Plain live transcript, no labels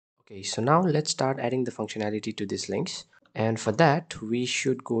Okay, so now let's start adding the functionality to these links. And for that, we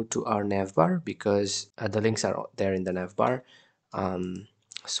should go to our navbar because the links are there in the navbar.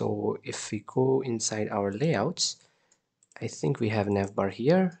 So if we go inside our layouts, I think we have navbar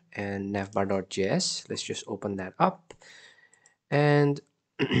here and navbar.js. Let's just open that up. And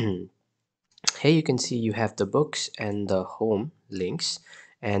here you can see you have the books and the home links,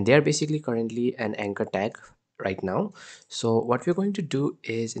 and they are basically currently an anchor tag right now. So what we're going to do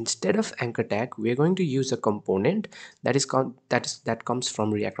is, instead of anchor tag, we're going to use a component that comes from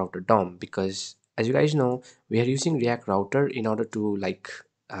React Router DOM, because as you guys know, we are using React Router in order to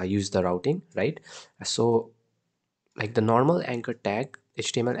use the routing, right? So like the normal anchor tag,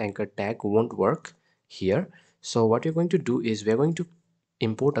 HTML anchor tag won't work here. So what we're going to do is we're going to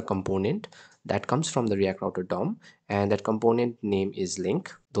import a component that comes from the React Router DOM, and that component name is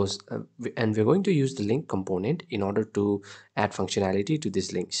link. And we're going to use the link component in order to add functionality to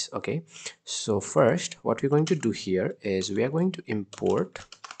these links. Okay, so first what we're going to do here is we are going to import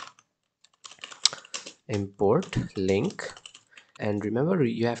link. And remember,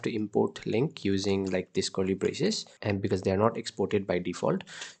 you have to import link using like this curly braces, and because they are not exported by default.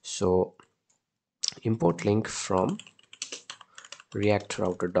 So import link from React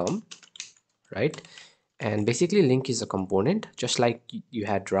Router DOM, right? And basically link is a component, just like you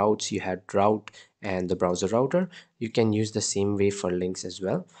had routes, you had route and the browser router. You can use the same way for links as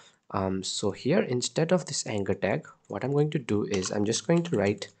well. So here, instead of this anchor tag, what I'm going to do is I'm just going to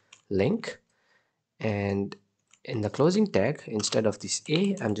write link, and in the closing tag, instead of this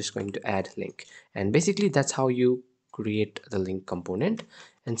a, I'm just going to add link. And basically that's how you create the link component.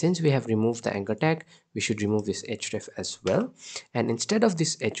 And since we have removed the anchor tag, we should remove this href as well. And instead of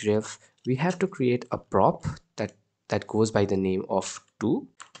this href, we have to create a prop that goes by the name of to.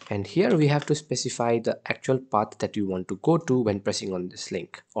 And here we have to specify the actual path that you want to go to when pressing on this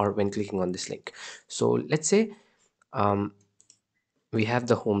link or when clicking on this link. So let's say we have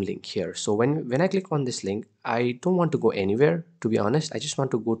the home link here. So when I click on this link, I don't want to go anywhere, to be honest. I just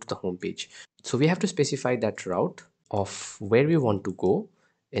want to go to the home page. So we have to specify that route of where we want to go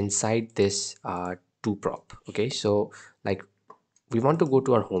inside this to prop. Okay, so like we want to go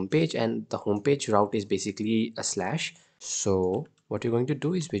to our home page, and the home page route is basically a slash. So what we're going to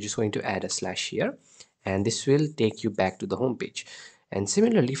do is we're just going to add a slash here, and this will take you back to the home page. And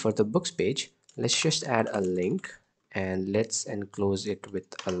similarly for the books page, let's just add a link, and let's enclose it with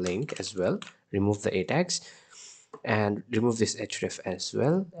a link as well. Remove the a tags and remove this href as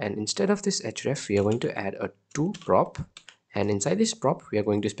well. And instead of this href, we are going to add a to prop, and inside this prop we are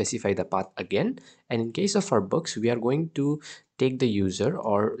going to specify the path again. And in case of our books, we are going to take the user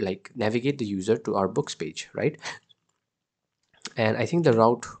or like navigate the user to our books page, right? And I think the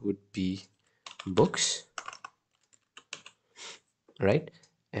route would be books, right?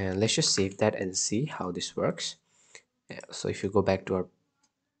 And let's just save that and see how this works. So if you go back to our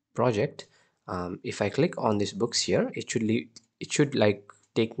project, if I click on this books here, it should like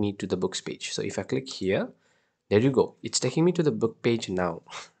take me to the books page. So if I click here, there you go, it's taking me to the book page now,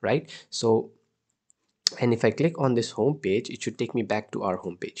 right? So, and if I click on this home page, it should take me back to our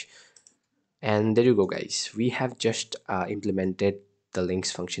home page. And there you go, guys, we have just implemented the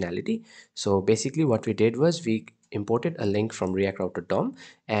links functionality. So basically what we did was we imported a link from React Router DOM,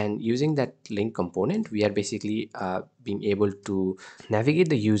 and using that link component, we are basically being able to navigate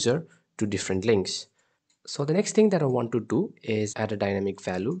the user to different links. So the next thing that I want to do is add a dynamic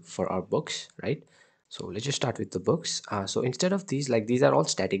value for our books, right? So let's just start with the books. So instead of these, like these are all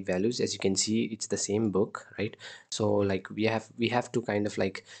static values. As you can see, it's the same book, right? So like we have to kind of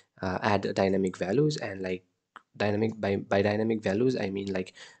like add dynamic values, and like dynamic by dynamic values, I mean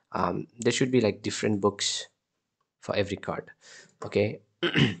like there should be like different books for every card. Okay.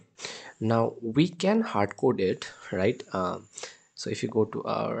 Now we can hard code it, right? So if you go to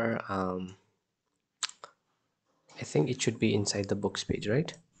our I think it should be inside the books page,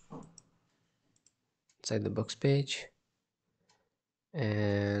 right? Inside the books page,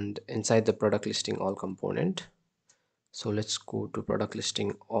 and inside the product listing all component. So let's go to product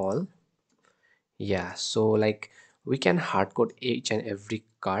listing all. Yeah, so like we can hard code each and every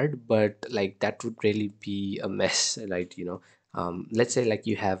card, but like that would really be a mess, right? Let's say like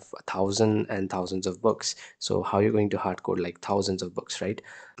you have 1,000 and thousands of books, so how are you going to hard code like thousands of books, right?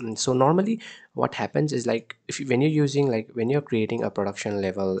 So normally what happens is like when you're using, like when you're creating a production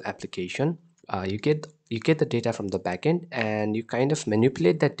level application, you get the data from the backend, and you kind of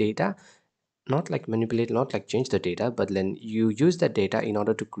manipulate that data. Not like change the data, but then you use that data in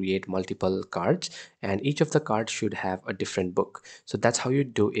order to create multiple cards, and each of the cards should have a different book. So that's how you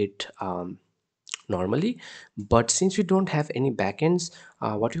do it normally. But since we don't have any backends,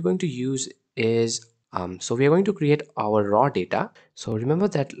 what we're going to use is so we are going to create our raw data. So remember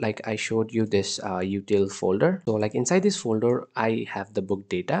that like I showed you this util folder. So like inside this folder I have the book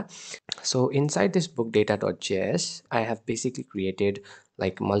data. So inside this book data.js I have basically created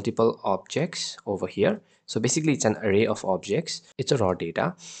like multiple objects over here. So basically it's an array of objects, it's a raw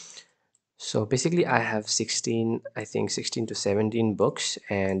data. So basically I have 16, I think 16 to 17 books,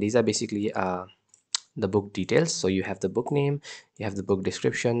 and these are basically the book details. So you have the book name, you have the book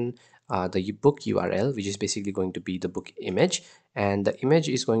description, the book URL, which is basically going to be the book image, and the image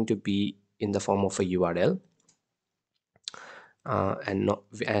is going to be in the form of a URL. And not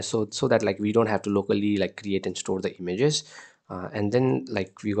so that like we don't have to locally like create and store the images. And then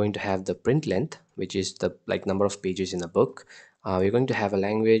like we're going to have the print length, which is the like number of pages in a book. We're going to have a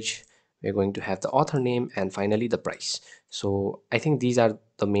language, we're going to have the author name, and finally the price. So I think these are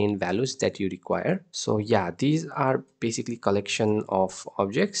the main values that you require. So yeah, these are basically collection of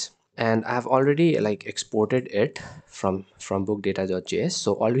objects, and I've already like exported it from bookdata.js.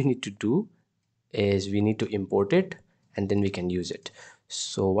 So all we need to do is we need to import it, and then we can use it.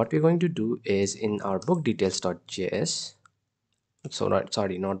 So what we're going to do is in our book details.js, so not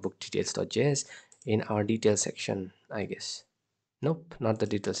sorry, not book details.js, in our detail section, I guess. Nope, not the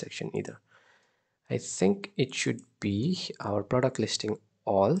detail section either. I think it should be our product listing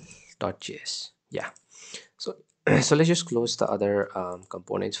all.js. Yeah. So so let's just close the other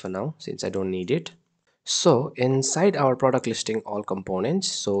components for now since I don't need it. So inside our product listing all components,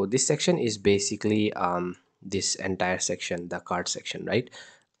 so this section is basically this entire section, the cart section, right?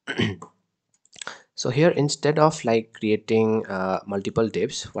 So here, instead of like creating multiple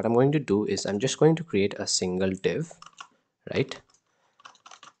divs, what I'm going to do is I'm just going to create a single div, right,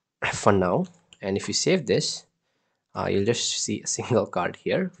 for now. And if you save this, you'll just see a single card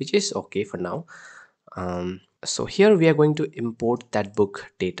here, which is okay for now. So here we are going to import that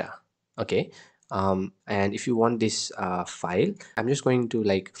book data. Okay. And if you want this file, I'm just going to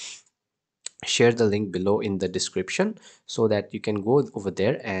like share the link below in the description so that you can go over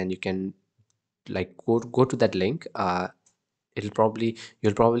there and you can like go to that link. You'll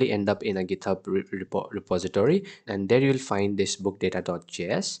probably end up in a GitHub repository, and there you'll find this book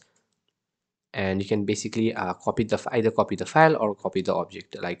data.js, and you can basically either copy the file or copy the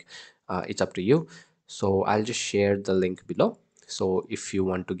object, like it's up to you. So I'll just share the link below. So if you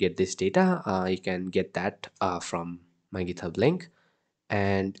want to get this data, you can get that from my GitHub link.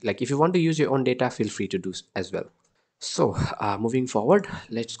 And like if you want to use your own data, feel free to do as well. So moving forward,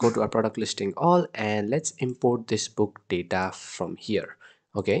 let's go to our product listing all, and let's import this book data from here.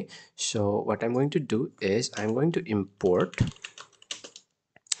 Okay, so what I'm going to do is I'm going to import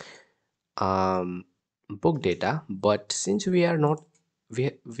book data, but since we are not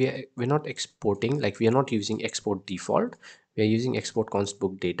we're not exporting, like we are not using export default, we are using export const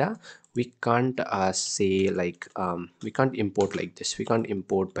book data. We can't say like we can't import like this. We can't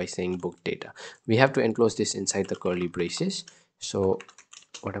import by saying book data. We have to enclose this inside the curly braces. So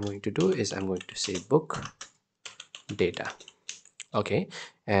what I'm going to do is I'm going to say book data. Okay,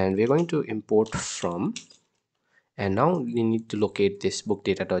 and we're going to import from, and now we need to locate this book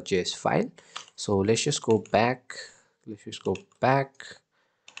data.js file. So let's just go back,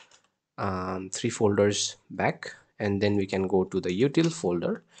 three folders back, and then we can go to the util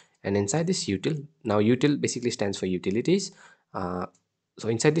folder. And inside this util, now util basically stands for utilities. So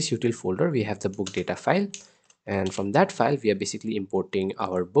inside this util folder we have the book data file, and from that file we are basically importing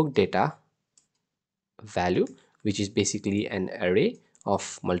our book data value, which is basically an array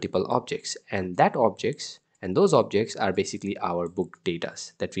of multiple objects, and those objects are basically our book data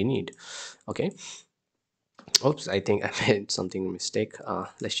that we need. Okay, oops, I think I made something mistake.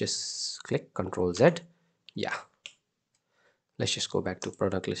 Let's just click Control Z. Yeah, let's just go back to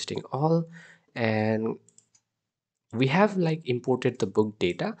product listing all, and we have like imported the book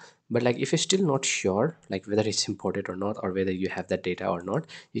data. But like if you're still not sure like whether it's imported or not, or whether you have that data or not,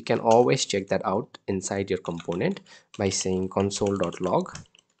 you can always check that out inside your component by saying console.log.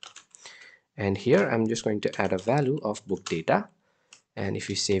 And here I'm just going to add a value of book data. And if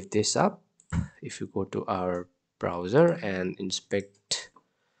you save this up, if you go to our browser and inspect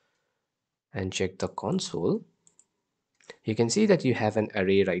and check the console, you can see that you have an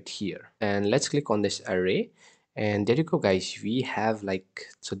array right here. And let's click on this array, and there you go guys. We have like,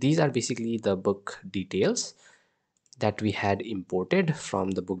 so these are basically the book details that we had imported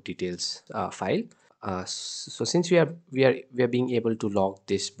from the book details file. So since we are being able to log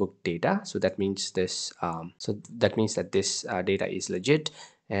this book data, so that means this that this data is legit,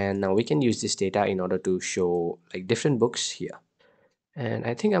 and now we can use this data in order to show like different books here. And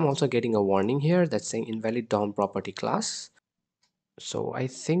I think I'm also getting a warning here that's saying invalid DOM property class. So I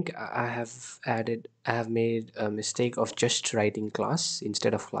think I have made a mistake of just writing class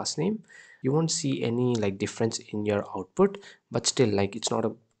instead of class name. You won't see any like difference in your output, but still, like, it's not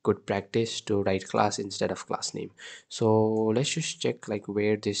a good practice to write class instead of class name. So let's just check like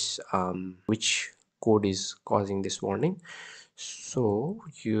where this which code is causing this warning. So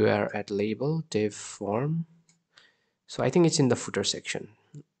you are at label div form. So I think it's in the footer section,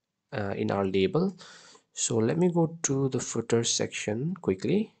 in our label. So let me go to the footer section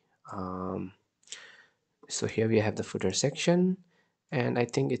quickly. So here we have the footer section, and I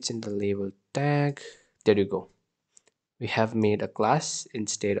think it's in the label tag. There you go. We have made a class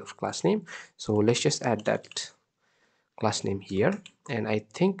instead of class name. So let's just add that class name here, and I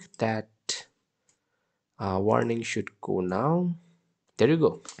think that warning should go now. There you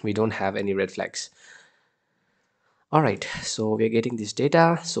go. We don't have any red flags. All right, so we're getting this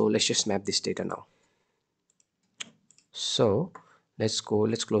data. So let's just map this data now. So let's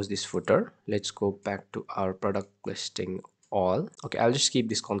close this footer. Let's go back to our product listing all. Okay, I'll just keep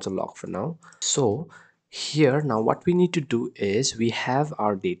this console log for now. So here now what we need to do is we have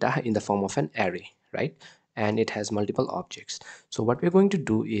our data in the form of an array, right? And it has multiple objects. So what we're going to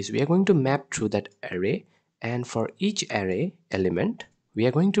do is we are going to map through that array, and for each array element we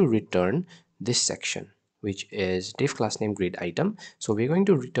are going to return this section, which is div class name grid item. So we're going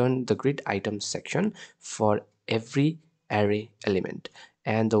to return the grid item section for every array element,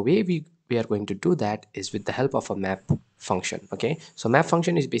 and the way we are going to do that is with the help of a map function. Okay, so map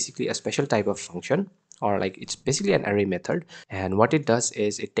function is basically a special type of function, or like it's basically an array method, and what it does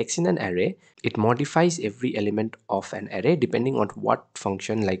is it takes in an array, it modifies every element of an array depending on what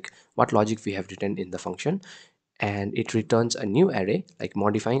function, like what logic we have written in the function, and it returns a new array, like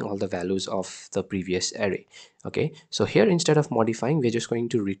modifying all the values of the previous array. Okay, so here instead of modifying, we're just going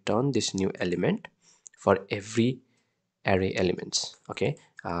to return this new element for every array elements. Okay,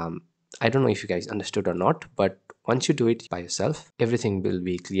 I don't know if you guys understood or not, but once you do it by yourself, everything will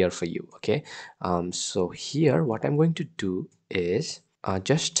be clear for you. Okay, so here what I'm going to do is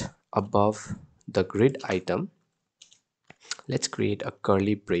just above the grid item, let's create a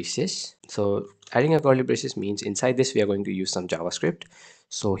curly braces. So adding a curly braces means inside this we are going to use some JavaScript.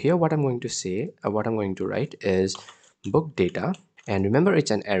 So here what I'm going to say, what I'm going to write is book data, and remember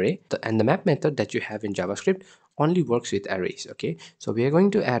it's an array, and the map method that you have in JavaScript only works with arrays. Okay, so we are going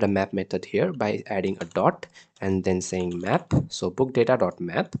to add a map method here by adding a dot and then saying map. So book data dot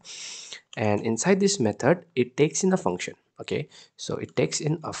map, and inside this method it takes in a function. Okay, so it takes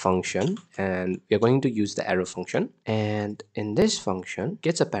in a function, and we are going to use the arrow function, and in this function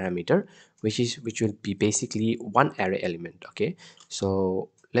gets a parameter which will be basically one array element. Okay, so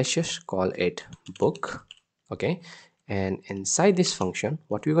let's just call it book. Okay, and inside this function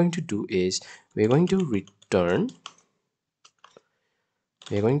what we're going to do is we're going to return,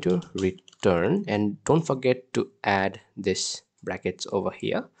 and don't forget to add this brackets over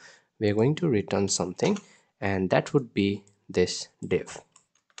here. We're going to return something, and that would be this div.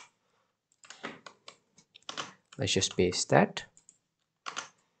 Let's just paste that,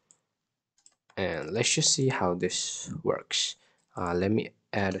 and let's just see how this works. Let me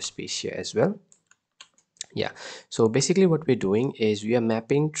add a space here as well. Yeah, so basically what we're doing is we are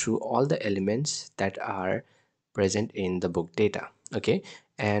mapping through all the elements that are present in the book data. Okay,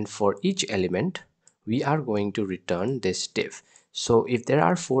 and for each element we are going to return this div. So if there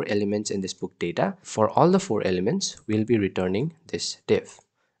are 4 elements in this book data, for all the 4 elements we'll be returning this div.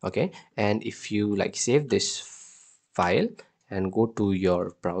 Okay, and if you like save this file and go to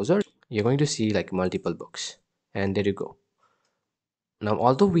your browser, you're going to see like multiple books, and there you go. Now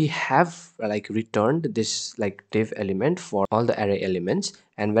although we have like returned this like div element for all the array elements,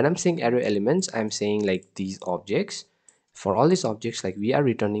 and when I'm saying array elements, I'm saying like these objects, for all these objects like we are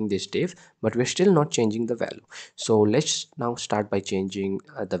returning this div, but we're still not changing the value. So let's now start by changing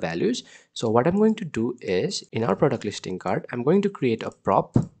the values. So what I'm going to do is in our product listing card, I'm going to create a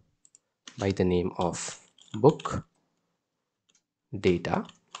prop by the name of book data,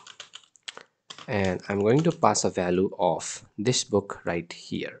 and I'm going to pass a value of this book right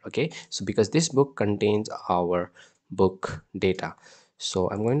here. Okay, so because this book contains our book data, so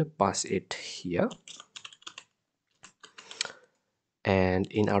I'm going to pass it here. And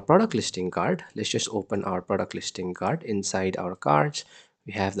in our product listing card, let's just open our product listing card. Inside our cards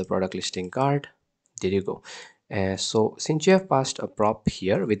we have the product listing card. There you go. So since you have passed a prop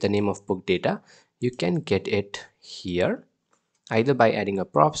here with the name of book data, you can get it here either by adding a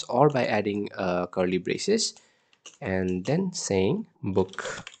props or by adding curly braces and then saying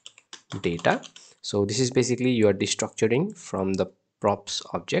book data. So this is basically you are destructuring from the props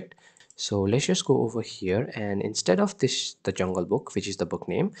object. So let's just go over here, and instead of this the jungle book, which is the book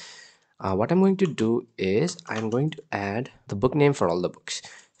name, what I'm going to do is I'm going to add the book name for all the books.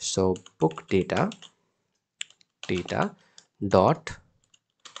 So book data dot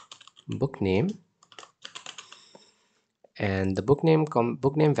book name, and the book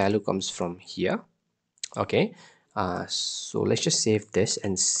name value comes from here. Okay, so let's just save this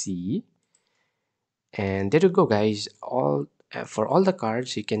and see. And there you go, guys. All for all the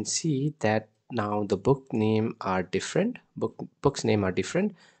cards, you can see that now the book name are different. Books name are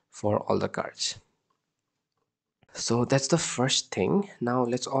different for all the cards. So that's the first thing. Now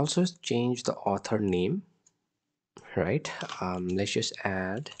let's also change the author name, right? Let's just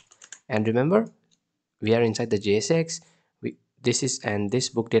add, and remember, we are inside the JSX. This is, and this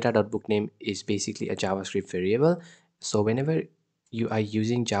book data dot book name is basically a JavaScript variable. So whenever you are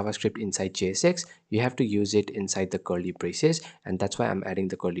using JavaScript inside JSX, you have to use it inside the curly braces, and that's why I'm adding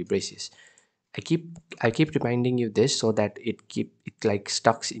the curly braces. I keep reminding you this so that it like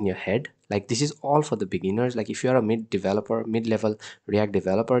stucks in your head. Like, this is all for the beginners. Like, if you are a mid-level React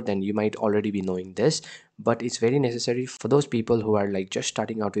developer, then you might already be knowing this, but it's very necessary for those people who are like just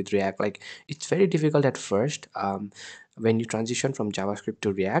starting out with React. Like, it's very difficult at first when you transition from JavaScript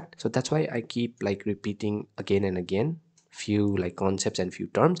to React. So that's why I keep like repeating again and again few like concepts and few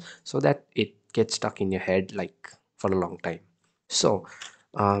terms so that it gets stuck in your head like for a long time. So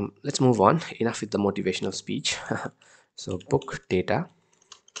let's move on. Enough with the motivational speech. So book data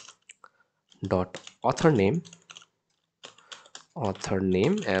dot author name,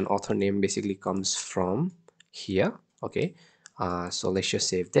 and author name basically comes from here. Okay, so let's just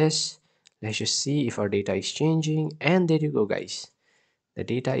save this. Let's just see if our data is changing, and there you go, guys. The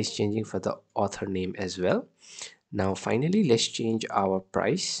data is changing for the author name as well. Now finally, let's change our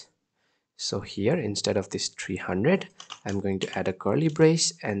price. So here, instead of this 300, I'm going to add a curly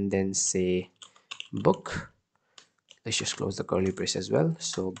brace and then say book. Let's just close the curly brace as well.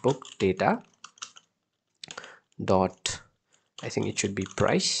 So book data dot, I think it should be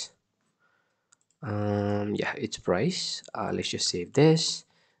price. Yeah, it's price. Let's just save this,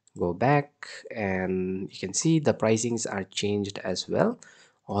 go back, and you can see the pricings are changed as well,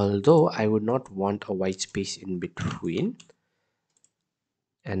 although I would not want a white space in between,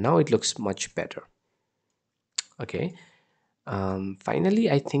 and now it looks much better. Okay,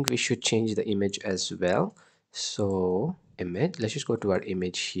 finally I think we should change the image as well. So image, let's just go to our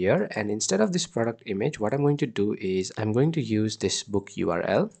image here, and instead of this product image, what I'm going to do is I'm going to use this book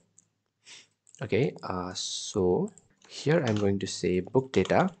URL. Okay, so here I'm going to say book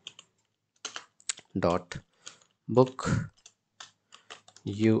data dot book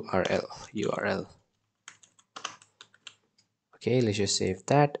URL. Okay, let's just save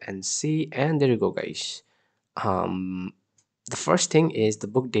that and see, and there you go, guys. The first thing is the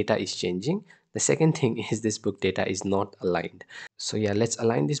book data is changing. The second thing is this book data is not aligned. So yeah, let's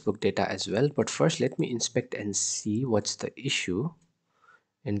align this book data as well, but first let me inspect and see what's the issue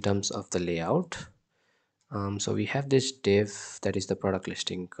in terms of the layout. So we have this div that is the product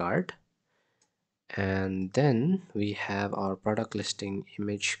listing card, and then we have our product listing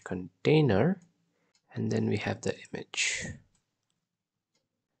image container, and then we have the image.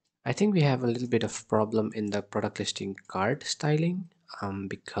 I think we have a little bit of problem in the product listing card styling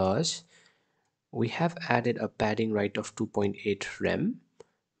because we have added a padding right of 2.8 rem,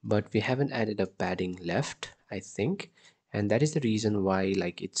 but we haven't added a padding left, I think, and that is the reason why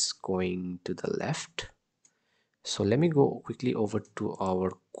like it's going to the left. So let me go quickly over to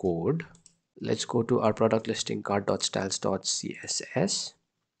our code. Let's go to our product listing card.styles.css,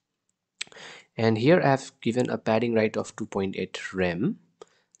 and here I've given a padding right of 2.8 rem.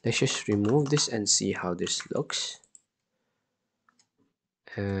 Let's just remove this and see how this looks.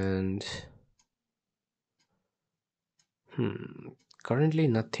 And currently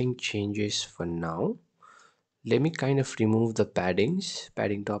nothing changes for now. Let me kind of remove the paddings,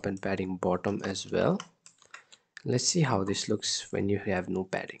 padding top and padding bottom as well. Let's see how this looks when you have no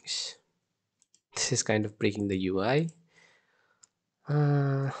paddings. This is kind of breaking the UI.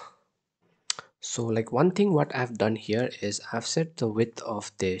 So like one thing what I've done here is I've set the width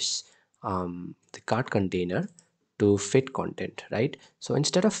of this the cart container to fit content, right? So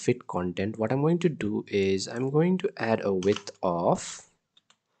instead of fit content, what I'm going to do is I'm going to add a width of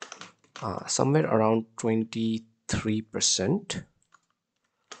somewhere around 23%,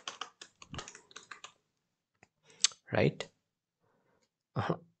 right?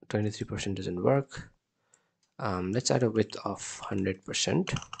 23% doesn't work. Let's add a width of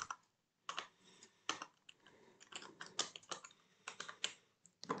 100%.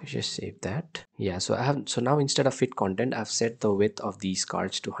 Let's just save that. Yeah, so now instead of fit content, I've set the width of these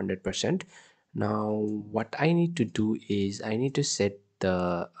cards to 100%. Now what I need to do is I need to set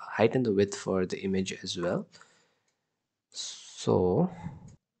the height and the width for the image as well. So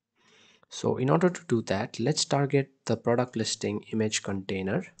in order to do that, let's target the product listing image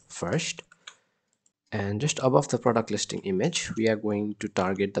container first. And just above the product listing image, we are going to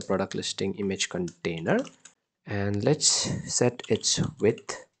target the product listing image container. And let's set its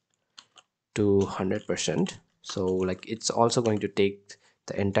width to 100%. So like it's also going to take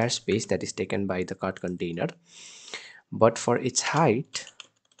the entire space that is taken by the cart container. But for its height,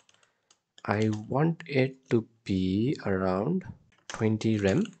 I want it to be around 20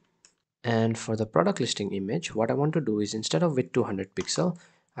 rem. And for the product listing image, what I want to do is instead of width to 100 pixel,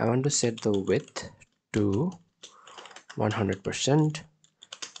 I want to set the width to 100%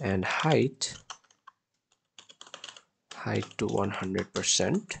 and height to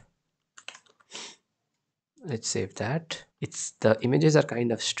 100%. Let's save that. The images are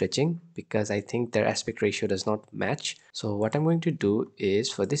kind of stretching because I think their aspect ratio does not match. So what I'm going to do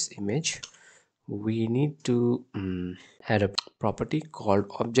is for this image, we need to add a property called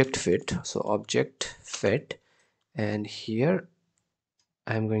object fit. So object fit, and here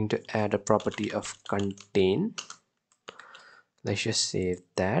I'm going to add a property of contain. Let's just save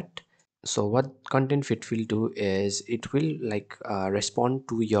that. So what content fit will do is it will like respond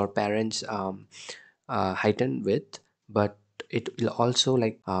to your parents height and width, but it will also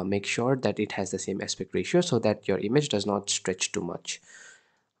like make sure that it has the same aspect ratio so that your image does not stretch too much.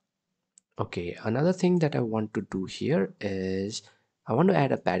 Okay, another thing that I want to do here is I want to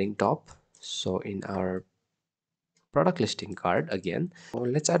add a padding top. So in our product listing card again, so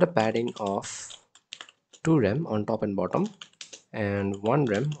let's add a padding of 2 rem on top and bottom and 1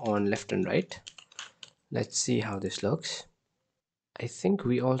 rem on left and right. Let's see how this looks. I think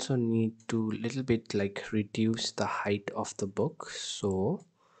we also need to little bit like reduce the height of the book. So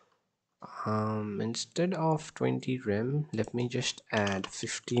instead of 20 rem, let me just add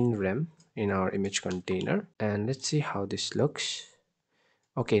 15 rem in our image container, and let's see how this looks.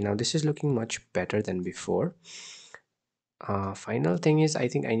 Okay, now this is looking much better than before. Final thing is I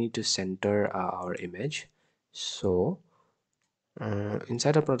think I need to center our image. So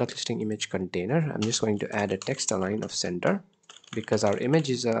inside a product listing image container, I'm just going to add a text align of center because our image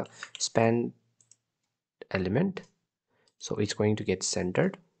is a span element, so it's going to get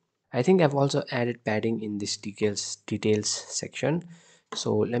centered. I think I've also added padding in this details section.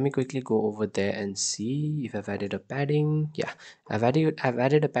 So let me quickly go over there and see if I've added a padding. Yeah, I've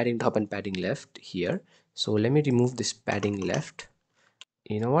added a padding top and padding left here. So let me remove this padding left.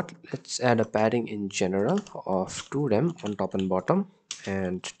 You know what, let's add a padding in general of 2 rem on top and bottom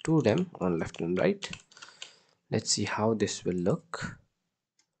and 2 rem on left and right. Let's see how this will look.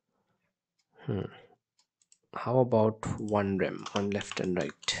 How about 1 rem on left and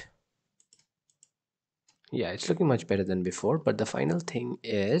right? Yeah, it's looking much better than before, but the final thing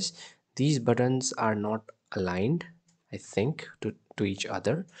is these buttons are not aligned, I think, to each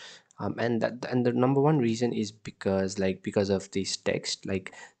other. And the number one reason is because of this text.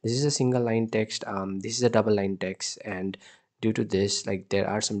 Like this is a single line text, this is a double line text, and due to this, like there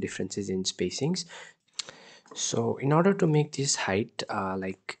are some differences in spacings. So in order to make this height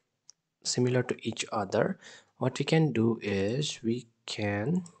like similar to each other, what we can do is we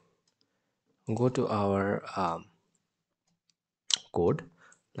can go to our code,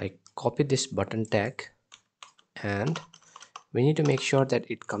 like copy this button tag, and we need to make sure that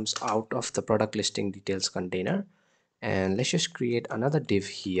it comes out of the product listing details container. And let's just create another div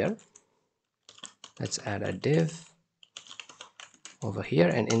here. Let's add a div over here,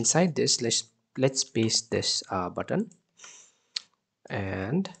 and inside this let's paste this button,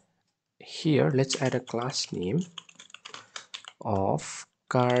 and here let's add a class name of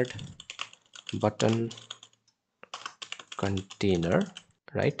card button container.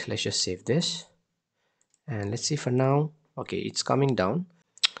 Right, let's just save this and let's see. For now, okay, it's coming down.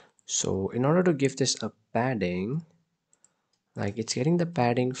 So in order to give this a padding, like it's getting the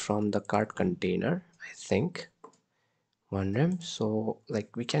padding from the cart container, I think 1 rem. So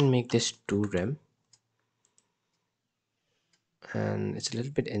like we can make this 2 rem, and it's a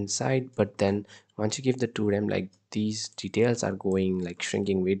little bit inside, but then once you give the 2 rem, like these details are going like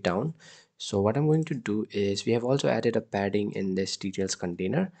shrinking way down. So what I'm going to do is we have also added a padding in this details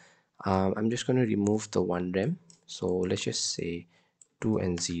container. I'm just going to remove the 1 rem. So let's just say 2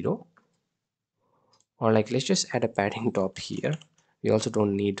 and 0, or like let's just add a padding top here. We also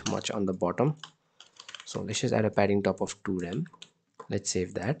don't need much on the bottom, so let's just add a padding top of 2 rem. Let's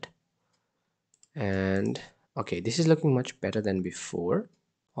save that. And okay, this is looking much better than before.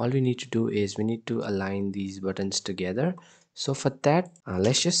 all we need to do is we need to align these buttons together. So for that,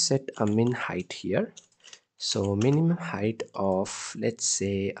 let's just set a min height here. So minimum height of, let's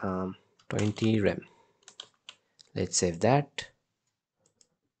say 20 rem. Let's save that.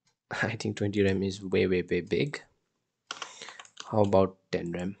 I think 20 rem is way big. How about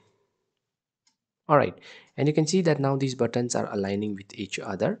 10 rem? All right, and you can see that now these buttons are aligning with each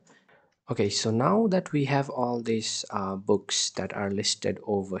other. Okay, so now that we have all these books that are listed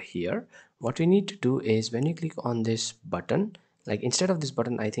over here, what we need to do is when you click on this button, like instead of this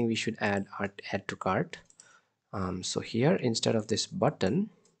button, I think we should add to cart. So here, instead of this button,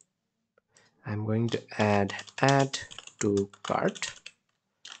 I'm going to add to cart,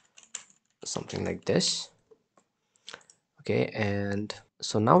 something like this. Okay, and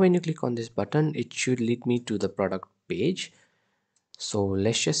so now when you click on this button, it should lead me to the product page. So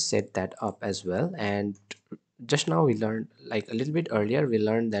let's just set that up as well. And just now we learned, like a little bit earlier, we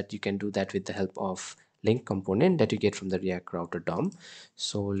learned that you can do that with the help of link component that you get from the React Router DOM.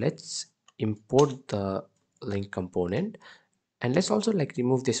 So let's import the link component, and let's also like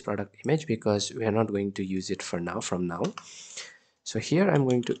remove this product image because we are not going to use it for now from now. So here I'm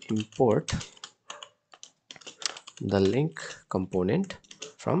going to import the link component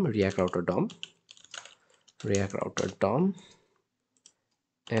from React Router DOM,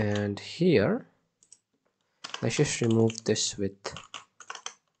 and here let's just remove this with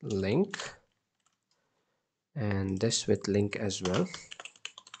link and this with link as well.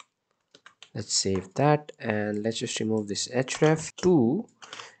 Let's save that, and let's just remove this href2,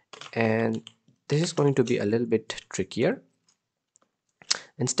 and this is going to be a little bit trickier.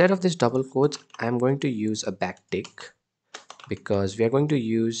 Instead of this double quotes, I'm going to use a backtick because we are going to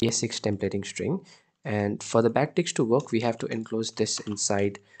use ES6 templating string, and for the backticks to work we have to enclose this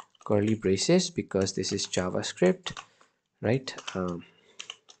inside curly braces because this is JavaScript, right?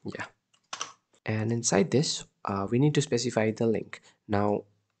 Yeah, and inside this we need to specify the link. Now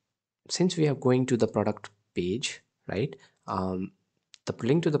since we are going to the product page, right, the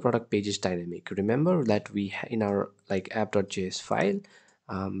link to the product page is dynamic. Remember that we in our like app.js file,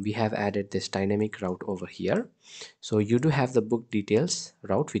 we have added this dynamic route over here. So you do have the book details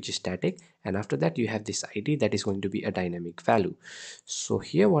route, which is static, and after that you have this ID that is going to be a dynamic value. So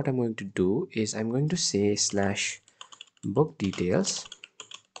here what I'm going to do is I'm going to say slash book details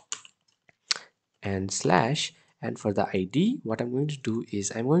and slash, and for the ID what I'm going to do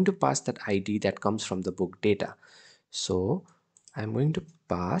is I'm going to pass that ID that comes from the book data. So I'm going to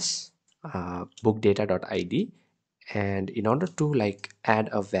pass book data.id, and in order to like add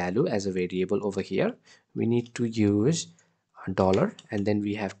a value as a variable over here, we need to use a dollar, and then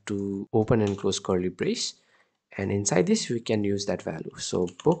we have to open and close curly brace, and inside this we can use that value. So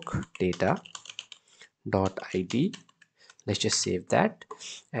book data.id, let's just save that,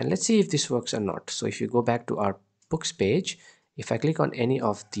 and let's see if this works or not. So if you go back to our books page, if I click on any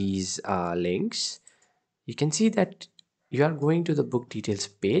of these links, you can see that you are going to the book details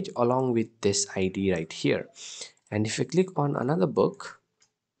page along with this ID right here. And if you click on another book,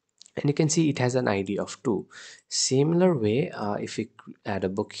 and you can see it has an ID of 2. Similar way, if you add a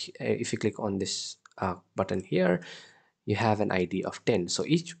book, if you click on this button here, you have an ID of 10. So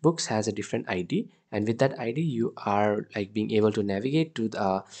each books has a different ID, and with that ID you are like being able to navigate to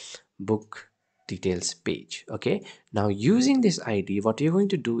the book details page. Okay, now using this ID, what you're going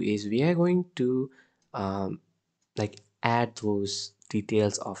to do is we are going to like add those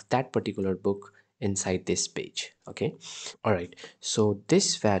details of that particular book inside this page. Okay, all right, so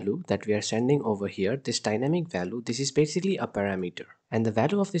this value that we are sending over here, this dynamic value, this is basically a parameter, and the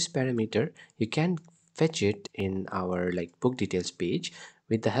value of this parameter you can fetch it in our like book details page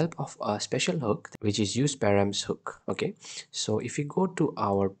with the help of a special hook which is use params hook. Okay, so if you go to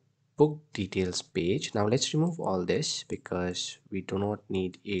our book details page, now let's remove all this because we do not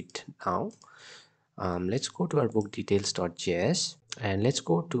need it now. Let's go to our book details.js, and let's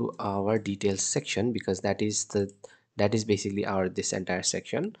go to our details section because that is basically our this entire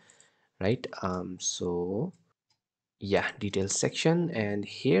section, right? So yeah, details section, and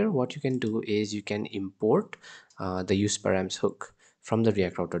here what you can do is you can import the use params hook from the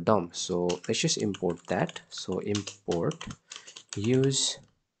React Router DOM. So let's just import that. So import use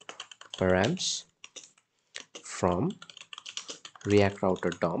params from React Router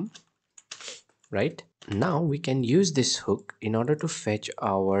DOM, right? Now we can use this hook in order to fetch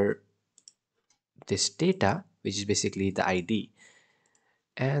our this data, which is basically the ID.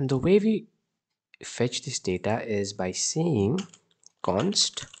 And the way we fetch this data is by saying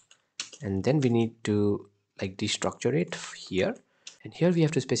const, and then we need to like destructure it here, and here we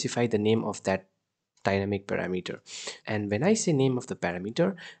have to specify the name of that dynamic parameter. And when I say name of the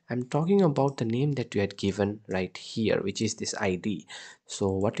parameter, I'm talking about the name that you had given right here, which is this ID. So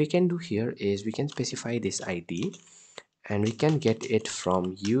what we can do here is we can specify this ID, and we can get it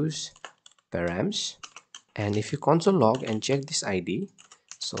from use params. And if you console log and check this ID,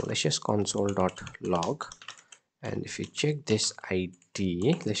 so let's just console.log, and if you check this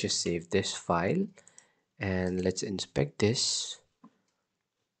ID, let's just save this file and let's inspect this.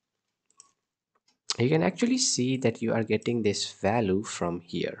 You can actually see that you are getting this value from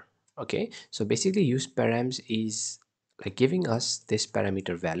here. Okay, so basically use params is like giving us this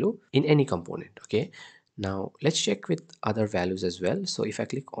parameter value in any component. Okay, now let's check with other values as well. So if I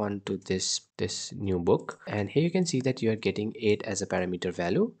click on to this new book, and here you can see that you are getting 8 as a parameter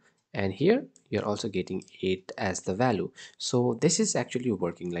value, and here you're also getting 8 as the value. So this is actually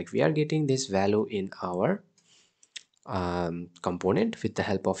working, like we are getting this value in our component with the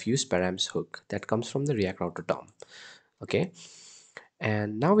help of use params hook that comes from the React router DOM. Okay,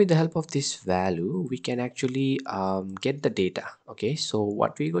 and now with the help of this value we can actually get the data. Okay, so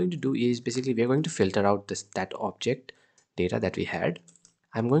what we're going to do is basically we're going to filter out that object data that we had.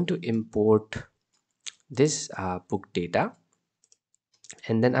 I'm going to import this book data,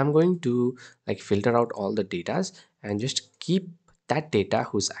 and then I'm going to like filter out all the datas and just keep that data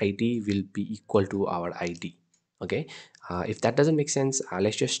whose ID will be equal to our ID. Okay, if that doesn't make sense,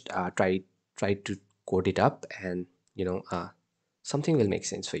 let's just try to code it up, and something will make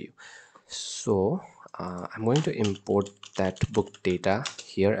sense for you. So I'm going to import that book data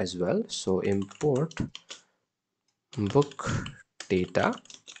here as well. So import book data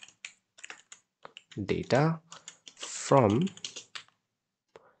from,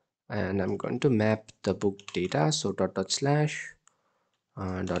 and I'm going to map the book data. So dot slash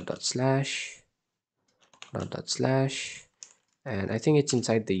dot slash dot slash, and I think it's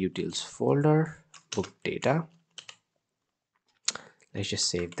inside the utils folder, book data. Let's just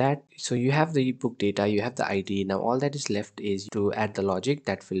save that. So you have the book data, you have the ID. Now all that is left is to add the logic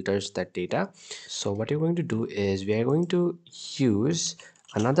that filters that data. So what you're going to do is we are going to use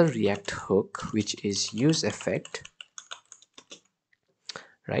another React hook, which is use effect,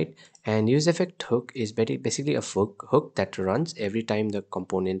 right? And use effect hook is basically a hook that runs every time the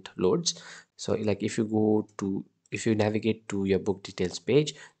component loads. So like if you navigate to your book details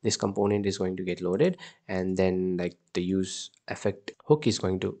page, this component is going to get loaded, and then like the use effect hook is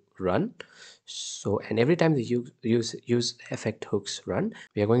going to run. So, and every time the use effect hooks run,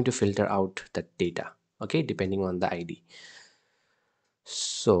 we are going to filter out the data, okay, depending on the ID.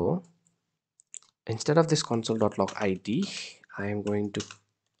 So instead of this console.log ID, I am going to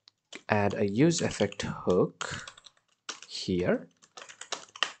add a use effect hook here,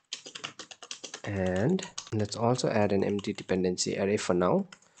 and let's also add an empty dependency array for now.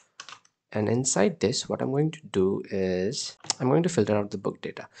 And inside this, what I'm going to do is I'm going to filter out the book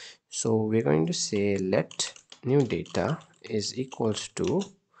data. So we're going to say let new data is equals to,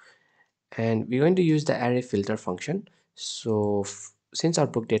 and we're going to use the array filter function. So since our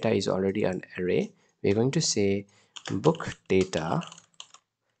book data is already an array, we're going to say book data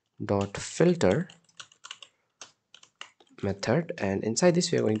dot filter method, and inside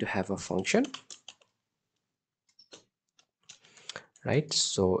this we are going to have a function, right?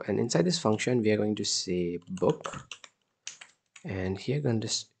 So, and inside this function we are going to say book, and here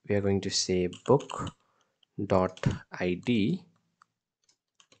we are going to say book dot id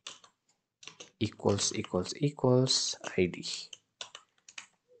equals id.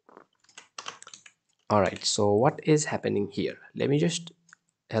 All right, so what is happening here? Let me just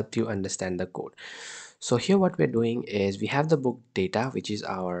help you understand the code. So here what we're doing is we have the book data, which is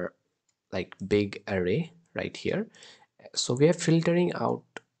our like big array right here. So we are filtering out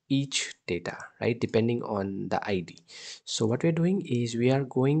each data, right, depending on the ID. So what we're doing is we are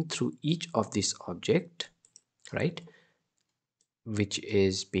going through each of this object, right, which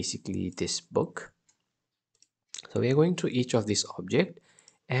is basically this book. So we are going through each of this object,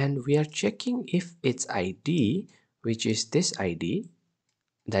 and we are checking if its ID, which is this ID,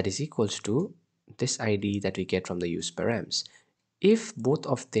 that is equals to this ID that we get from the use params. If both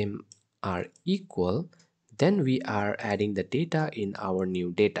of them are equal, then we are adding the data in our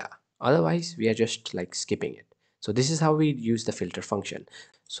new data. Otherwise, we are just like skipping it. So this is how we use the filter function.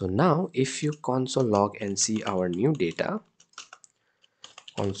 So now if you console log and see our new data,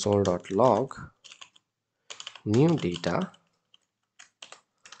 console.log new data,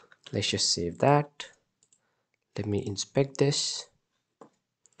 let's just save that. Let me inspect this.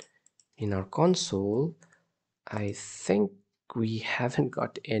 In our console, I think we haven't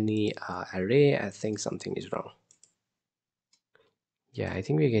got any array. I think something is wrong. Yeah, I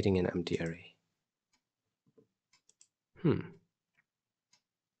think we're getting an empty array. And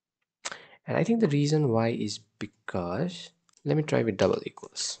I think the reason why is because, let me try with double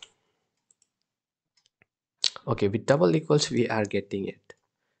equals. Okay, with double equals we are getting it.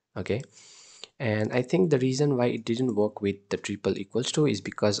 Okay, and I think the reason why it didn't work with the triple equals to is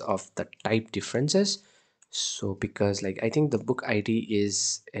because of the type differences. So because like I think the book ID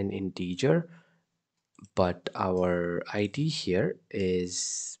is an integer, but our ID here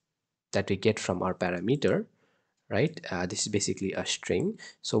is that we get from our parameter, right? This is basically a string.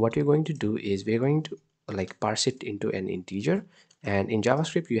 So what we're going to do is we're going to like parse it into an integer, and in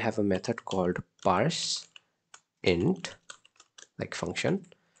JavaScript you have a method called parse int, like function.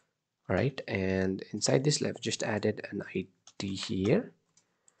 All right, and inside this let's just added an ID here.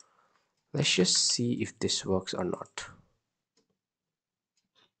 Let's just see if this works or not.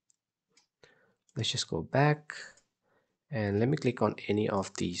 Let's just go back and let me click on any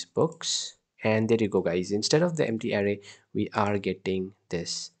of these books, and there you go guys. Instead of the empty array we are getting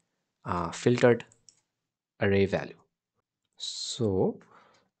this filtered array value. So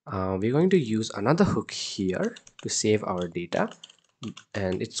we're going to use another hook here to save our data,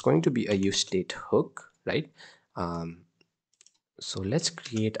 and it's going to be a useState hook, right? So let's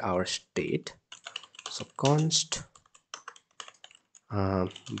create our state. So const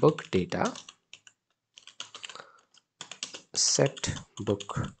book data set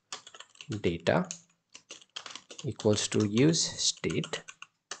book data equals to use state.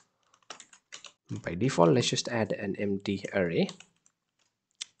 By default let's just add an empty array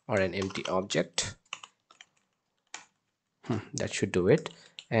or an empty object. That should do it.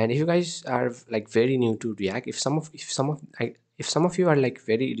 And if you guys are like very new to React, if some of you are like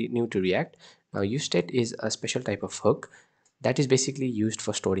very new to React, now useState is a special type of hook that is basically used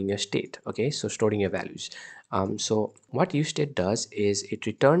for storing your state. Okay, so storing your values. So what useState does is it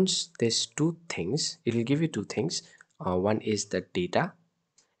returns these two things. It will give you two things. One is the data,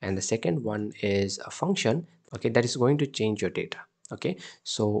 and the second one is a function, okay, that is going to change your data. Okay,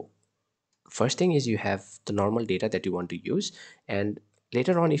 so first thing is you have the normal data that you want to use, and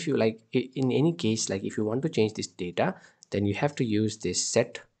later on if you like, in any case, like if you want to change this data, then you have to use this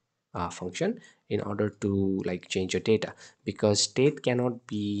set function in order to like change your data, because state cannot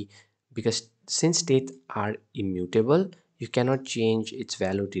be, because since states are immutable you cannot change its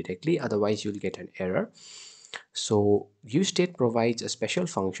value directly, otherwise you'll get an error. So useState provides a special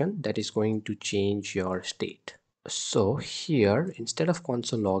function that is going to change your state. So here, instead of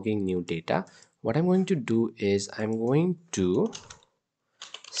console logging new data, what I'm going to do is I'm going to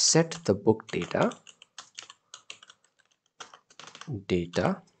set the book data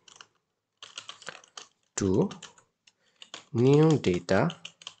to new data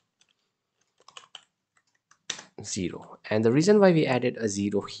 0. And the reason why we added a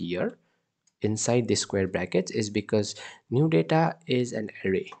 0 here inside this square brackets is because new data is an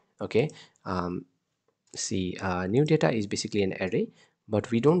array. Okay, see, new data is basically an array, but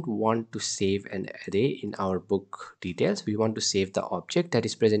we don't want to save an array in our book details. We want to save the object that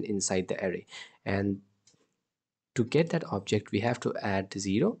is present inside the array, and to get that object we have to add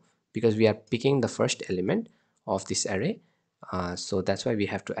 0 because we are picking the first element of this array. So that's why we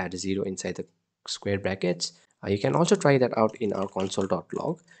have to add 0 inside the square brackets. You can also try that out in our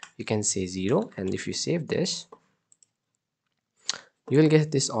console.log. You can say 0, and if you save this you will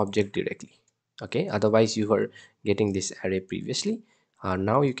get this object directly. Okay, otherwise you were getting this array previously.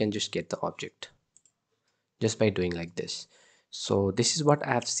 Now you can just get the object just by doing like this. So this is what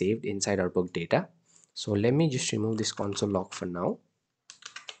I have saved inside our book data. So let me just remove this console log for now.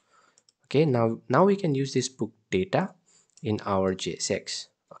 Okay, now we can use this book data in our JSX.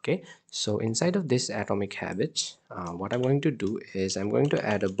 Okay, so inside of this atomic habits, what I'm going to do is I'm going to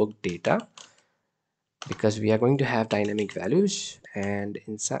add a book data, because we are going to have dynamic values, and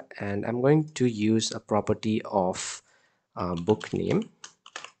inside, and I'm going to use a property of book name.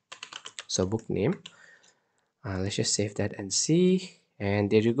 So book name, let's just save that and see, and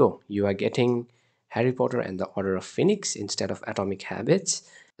there you go, you are getting Harry Potter and the Order of Phoenix instead of Atomic Habits.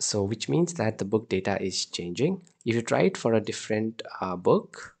 So which means that the book data is changing. If you try it for a different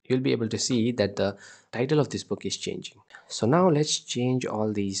book, you'll be able to see that the title of this book is changing. So now let's change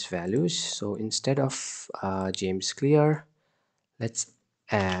all these values. So instead of James Clear, let's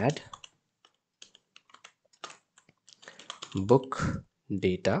add book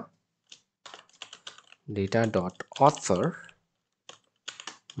data dot author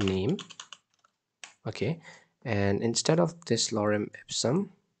name. Okay, and instead of this lorem ipsum,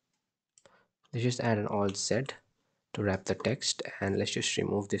 let's just add an alt z to wrap the text, and let's just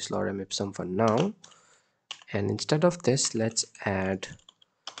remove this lorem ipsum for now. And instead of this, let's add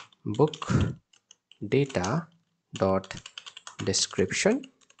book data dot description,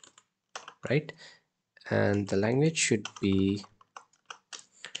 right? And the language should be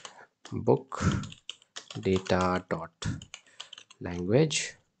book data dot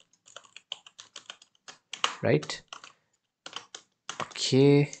language, right?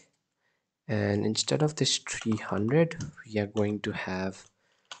 Okay, and instead of this 300 we are going to have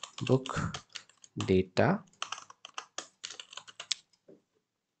book data.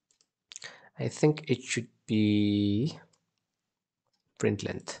 I think it should be print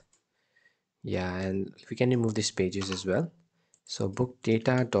length. Yeah, and we can remove these pages as well. So book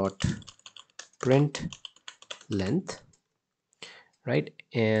data dot print length, right?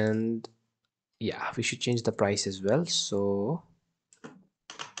 And yeah, we should change the price as well. So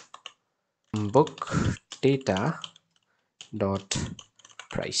book data dot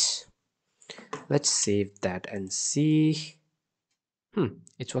price. Let's save that and see.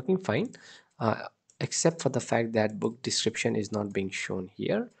 It's working fine, except for the fact that book description is not being shown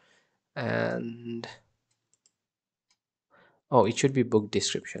here. And oh, it should be book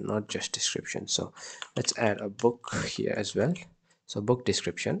description, not just description. So let's add a book here as well. So book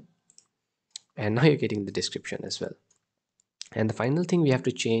description, and now you're getting the description as well. And the final thing we have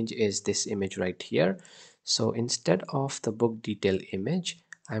to change is this image right here. So instead of the book detail image,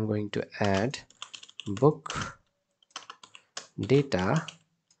 I'm going to add book data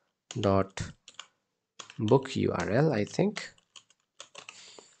dot book URL, I think.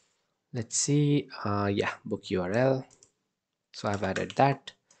 Let's see. Yeah, book URL. So I've added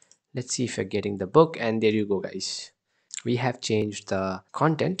that. Let's see if you're getting the book, and there you go, guys. We have changed the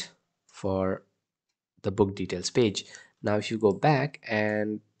content for the book details page. Now if you go back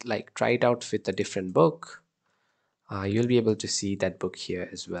and like try it out with a different book, you'll be able to see that book here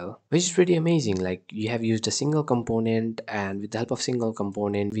as well, which is pretty amazing. Like, you have used a single component, and with the help of single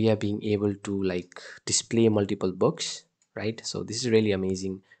component we are being able to like display multiple books, right? So this is really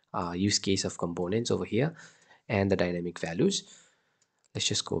amazing use case of components over here. And the dynamic values, let's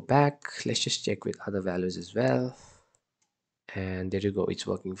just go back, let's just check with other values as well. And there you go, it's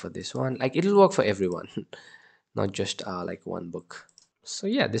working for this one. Like, it'll work for everyone not just like one book. So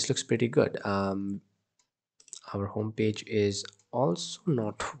yeah, this looks pretty good. Our home page is also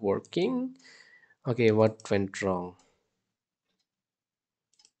not working. Okay, what went wrong?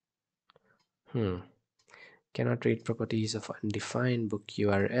 Cannot read properties of undefined book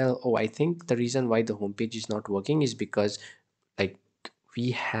URL. Oh, I think the reason why the home page is not working is because like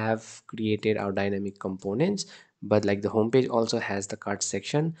we have created our dynamic components, but like the home page also has the cart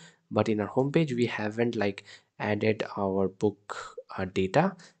section, but in our home page we haven't like added our book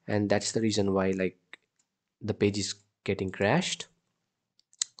data, and that's the reason why like the page is getting crashed.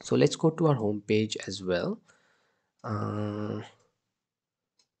 So let's go to our home page as well.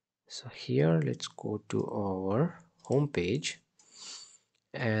 So here let's go to our home page,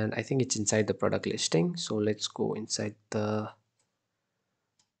 and I think it's inside the product listing. So let's go inside the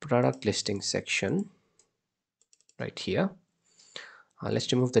product listing section right here.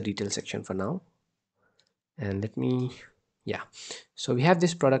 Let's remove the detail section for now, and let me, yeah, so we have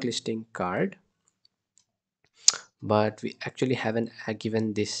this product listing card, but we actually haven't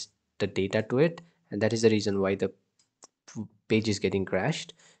given this the data to it, and that is the reason why the page is getting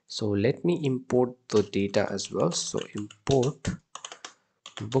crashed. So let me import the data as well. So import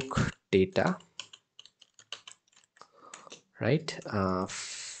book data, right?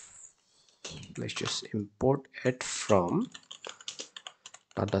 Let's just import it from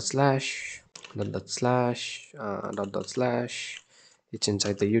dot slash dot slash dot slash. It's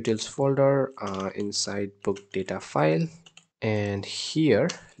inside the utils folder, inside book data file. And here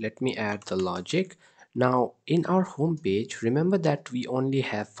let me add the logic. Now in our home page, remember that we only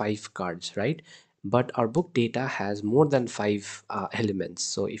have 5 cards, right? But our book data has more than 5 elements.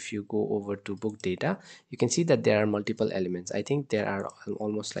 So if you go over to book data, you can see that there are multiple elements. I think there are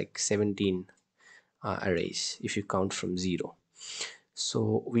almost like 17 arrays if you count from 0.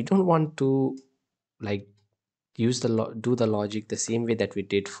 So we don't want to like use the do the logic the same way that we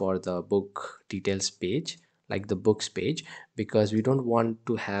did for the book details page, like the books page, because we don't want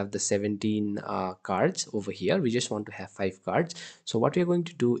to have the 17 cards over here. We just want to have 5 cards. So what we are going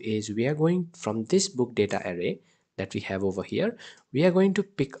to do is we are going from this book data array that we have over here, we are going to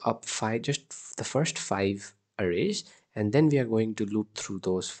pick up 5, just the first 5 arrays, and then we are going to loop through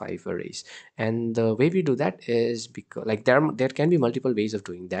those 5 arrays. And the way we do that is because like there can be multiple ways of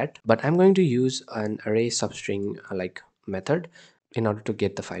doing that, but I'm going to use an array substring like method in order to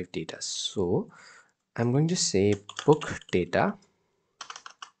get the 5 data. So I'm going to say book data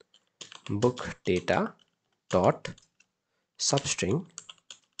dot substring,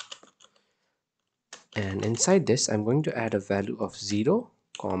 and inside this I'm going to add a value of 0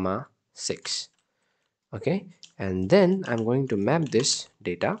 comma 6. Okay, and then I'm going to map this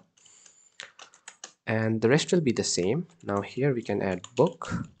data and the rest will be the same. Now here we can add book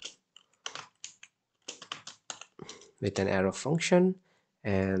with an arrow function,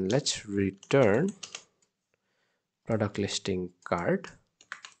 and let's return product listing card.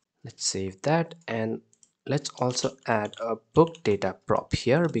 Let's save that, and let's also add a book data prop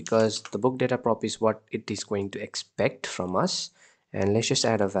here because the book data prop is what it is going to expect from us. And let's just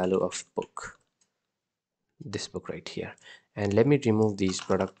add a value of book, this book right here. And let me remove these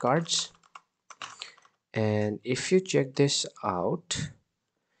product cards, and if you check this out,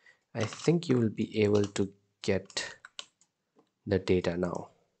 I think you will be able to get the data now.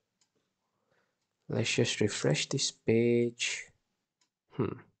 Let's just refresh this page.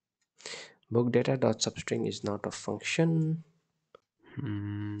 Book data dot substring is not a function.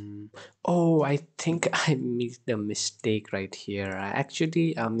 Oh, I think I made a mistake right here. I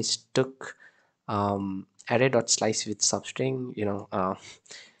actually mistook array dot slice with substring.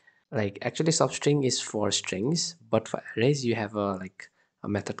 Like actually substring is for strings, but for arrays you have a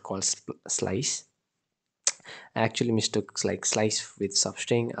method called slice. I actually mistook like slice with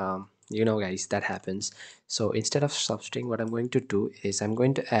substring. Guys, that happens. So instead of substring, what I'm going to do is I'm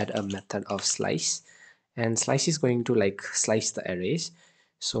going to add a method of slice, and slice is going to like slice the arrays.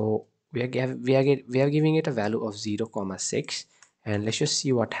 So we are giving it a value of 0 comma 6, and let's just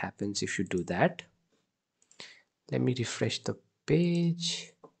see what happens if you do that. Let me refresh the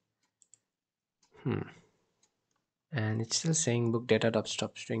page. And it's still saying book data dot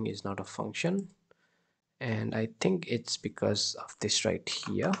substring is not a function, and I think it's because of this right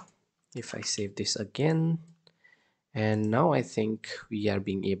here. If I save this again, and now I think we are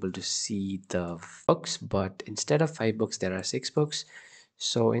being able to see the books, but instead of 5 books there are 6 books.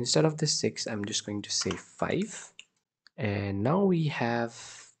 So instead of the 6 I'm just going to say 5, and now we have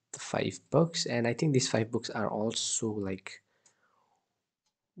the 5 books, and I think these 5 books are also like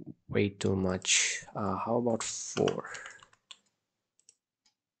way too much. How about 4?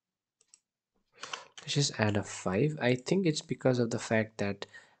 Let's just add a 5. I think it's because of the fact that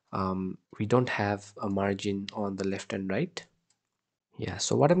we don't have a margin on the left and right. Yeah,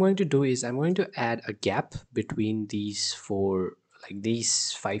 so what I'm going to do is I'm going to add a gap between these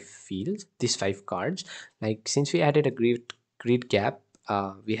these 5 fields, these 5 cards. Like since we added a grid gap,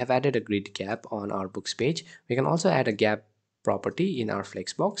 we have added a grid gap on our books page. We can also add a gap property in our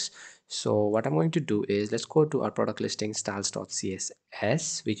flexbox. So what I'm going to do is let's go to our product listing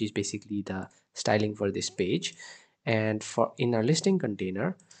styles.css, which is basically the styling for this page. And for in our listing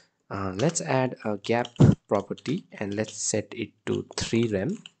container, let's add a gap property and let's set it to 3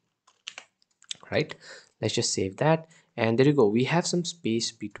 rem. Right, let's just save that, and there you go. We have some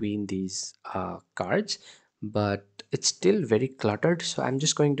space between these cards, but it's still very cluttered, so I'm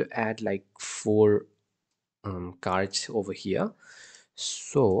just going to add like 4 cards over here.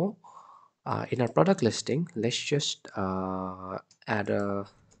 So in our product listing, let's just add a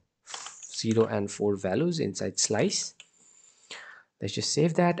 0 and 4 values inside slice. Let's just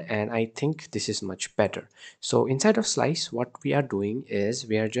save that, and I think this is much better. So inside of slice, what we are doing is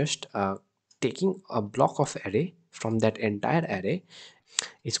we are just taking a block of array from that entire array.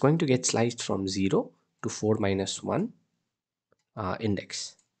 It's going to get sliced from 0 to 4 minus 1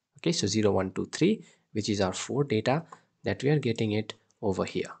 index. Okay, so 0 1 2 3, which is our 4 data that we are getting it over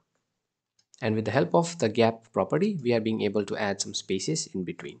here, and with the help of the gap property we are being able to add some spaces in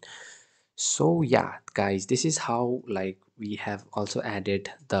between. So yeah guys, this is how like we have also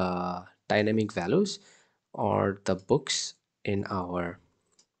added the dynamic values or the books in our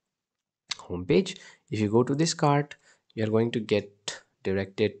homepage. If you go to this cart, you're going to get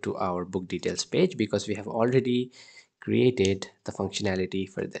directed to our book details page because we have already created the functionality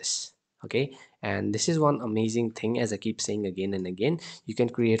for this. Okay, and this is one amazing thing, as I keep saying again and again, you can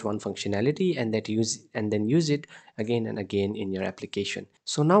create one functionality and then use it again and again in your application.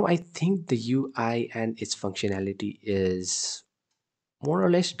 So now I think the UI and its functionality is more or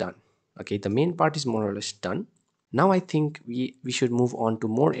less done. Okay, the main part is more or less done. Now I think we should move on to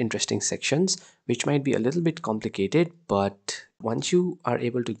more interesting sections, which might be a little bit complicated, but once you are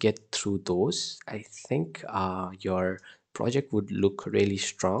able to get through those, I think your project would look really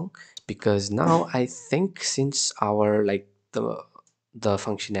strong. Because now I think since our the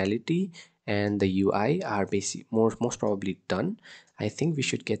functionality and the UI are most probably done, I think we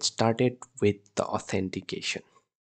should get started with the authentication.